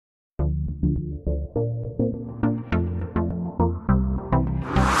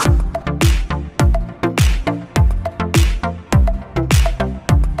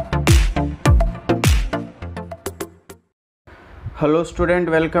Hello student,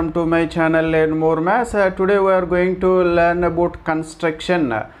 welcome to my channel Learn More Maths. Today we are going to learn about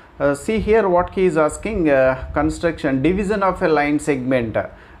construction. See here what he is asking. Construction, division of a line segment.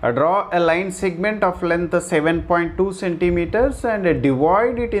 Draw a line segment of length 7.2 centimeters and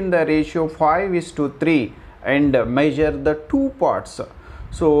divide it in the ratio 5:3 and measure the two parts.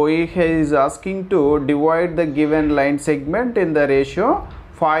 So he is asking to divide the given line segment in the ratio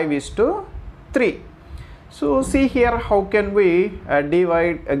 5:3. So see here how can we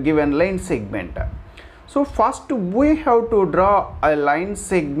divide a given line segment. So first we have to draw a line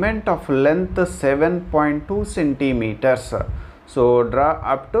segment of length 7.2 centimeters. So draw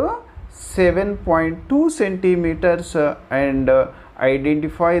up to 7.2 centimeters and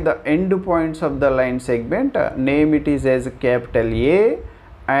identify the end points of the line segment. Name it is as capital A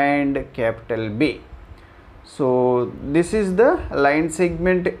and capital B. So this is the line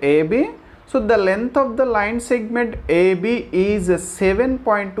segment AB. So the length of the line segment AB is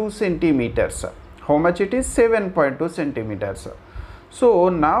 7.2 centimeters. How much it is? 7.2 centimeters. So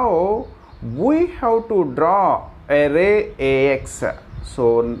now we have to draw array AX.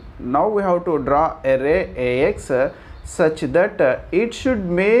 So now we have to draw array AX such that it should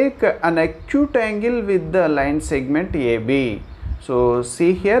make an acute angle with the line segment AB. So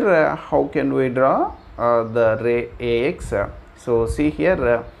see here how can we draw the array AX. So see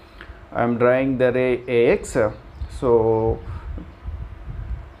here I am drawing the array AX. So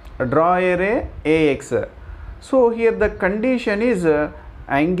draw array AX. So here the condition is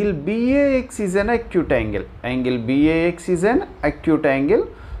angle BAX is an acute angle. Angle BAX is an acute angle.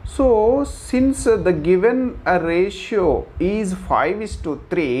 So since the given ratio is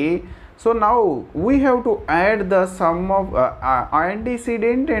 5:3, so now we have to add the sum of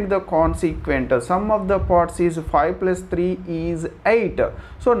antecedent and the consequent. Sum of the parts is 5 plus 3 is 8.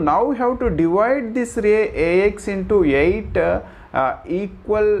 So now we have to divide this ray AX into 8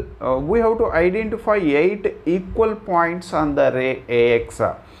 equal. We have to identify 8 equal points on the ray AX.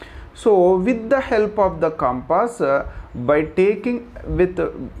 So with the help of the compass, by taking with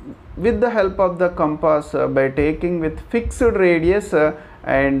the help of the compass, by taking with fixed radius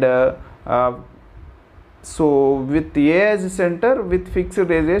and so with A as center with fixed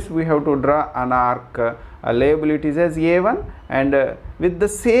radius we have to draw an arc. Label it is as A1 and with the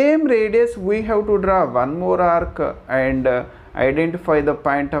same radius we have to draw one more arc and identify the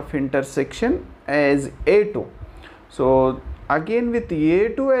point of intersection as A2. So again with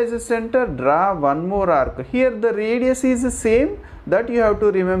A2 as a center draw one more arc. Here the radius is the same, that you have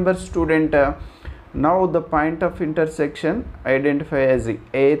to remember student. Now the point of intersection identify as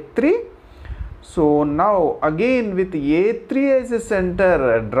A3. So now again with A3 as a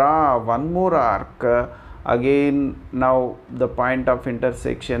center draw one more arc. Again now the point of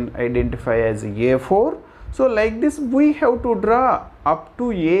intersection identify as A4. So like this we have to draw up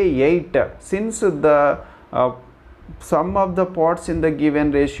to A8. Since the sum of the parts in the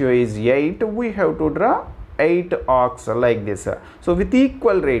given ratio is 8, we have to draw 8 arcs like this. So with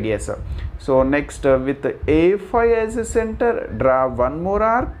equal radius. So next with A5 as a center draw one more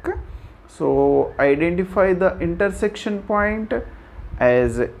arc. So identify the intersection point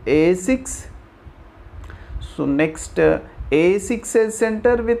as A6. So next A6 as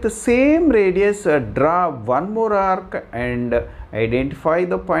center with the same radius draw one more arc and identify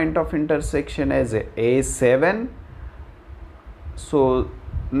the point of intersection as A7. So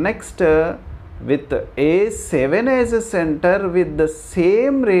next with A7 as a center with the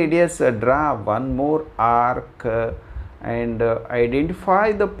same radius draw one more arc and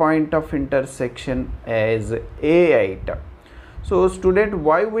identify the point of intersection as A8. So student,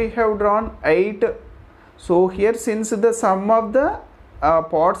 why we have drawn 8? So here since the sum of the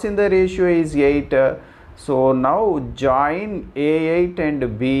parts in the ratio is 8, so now join A8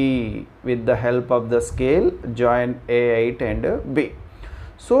 and B with the help of the scale. Join A8 and B.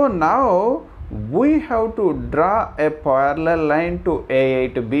 So now we have to draw a parallel line to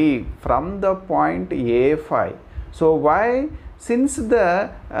A8B from the point A5. So why? Since the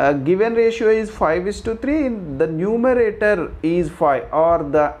given ratio is 5:3, the numerator is 5 or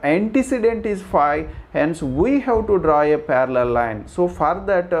the antecedent is 5, hence we have to draw a parallel line. So for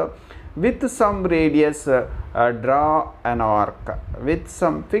that with some radius draw an arc. With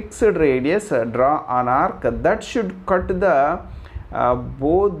some fixed radius draw an arc that should cut the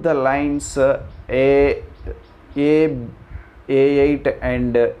both the lines A8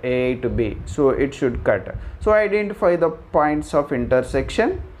 and A8B. So it should cut. So identify the points of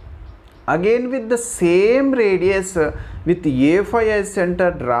intersection. Again with the same radius with A5 as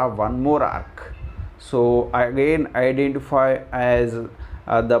center draw one more arc. So again identify as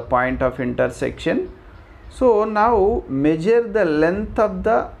the point of intersection. So now measure the length of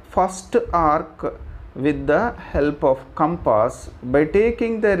the first arc with the help of compass by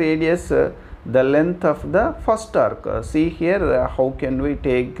taking the radius the length of the first arc. See here how can we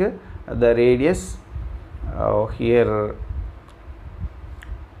take the radius. Here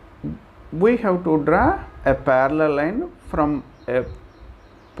we have to draw a parallel line from a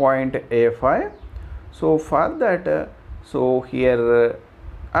point A5. So for that, so here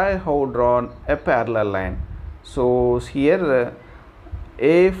I have drawn a parallel line. So here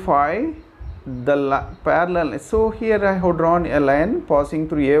A5 the parallel, so here I have drawn a line passing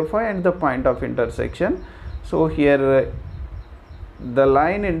through A5 and the point of intersection. So here the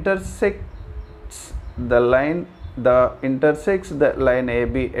line intersects the line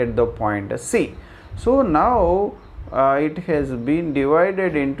AB at the point C. So now it has been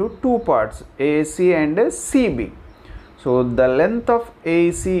divided into two parts, AC and CB. So the length of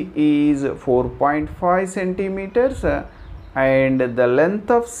AC is 4.5 centimeters and the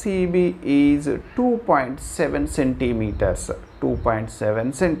length of CB is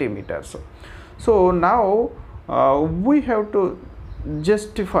 2.7 centimeters. So now we have to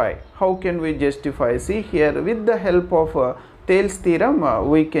justify. How can we justify? See here, with the help of Thales theorem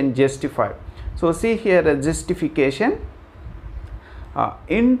we can justify. So see here a justification.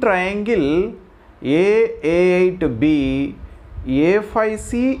 In triangle A8B,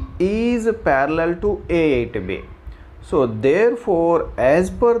 A5C is parallel to A8B. So therefore, as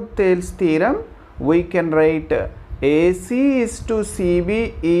per Thales theorem, we can write AC is to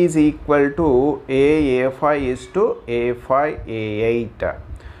CB is equal to AA5 is to A5 A8.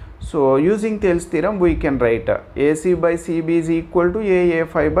 So using Thales theorem, we can write AC by CB is equal to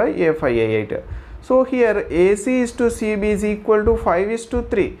AA5 by A5 A8. So here AC is to CB is equal to 5 is to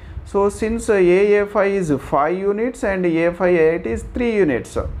 3. So since AA5 is 5 units and A5 A8 is 3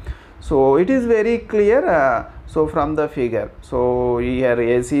 units. So it is very clear. So from the figure, so here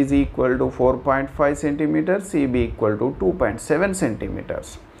AC is equal to 4.5 centimeters, CB equal to 2.7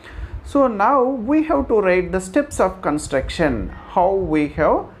 centimeters. So now we have to write the steps of construction, how we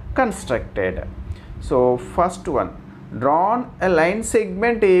have constructed. So first one, drawn a line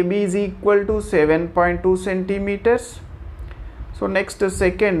segment AB is equal to 7.2 centimeters. So next,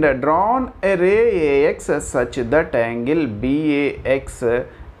 second, drawn a ray AX such that angle BAX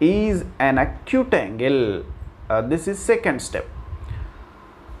is an acute angle. This is second step.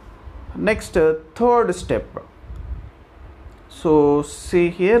 Next, third step. So see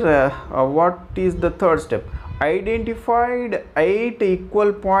here what is the third step. Identified 8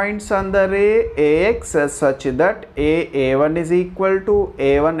 equal points on the ray AX such that A1 is equal to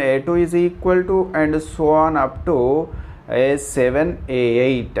A1 A2 is equal to and so on up to A7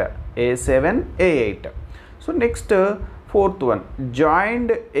 A8. So next, fourth one,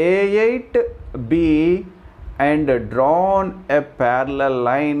 joined A8B and drawn a parallel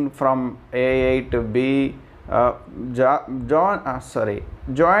line from A8B,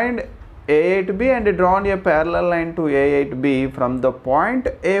 joined A8B and drawn a parallel line to A8B from the point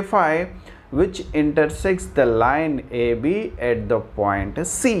A5 which intersects the line AB at the point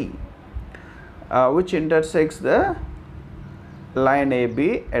C, which intersects the line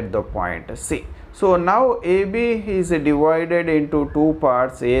AB at the point C. So now AB is divided into two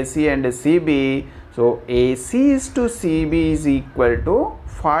parts, AC and CB. So AC is to CB is equal to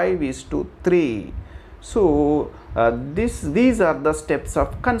 5 is to 3. So these are the steps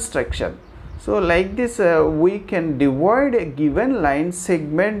of construction. So like this we can divide a given line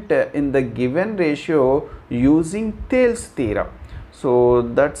segment in the given ratio using Thales theorem. So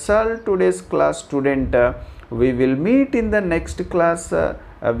that's all today's class, student. We will meet in the next class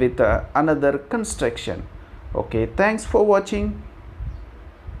with another construction. Okay, thanks for watching.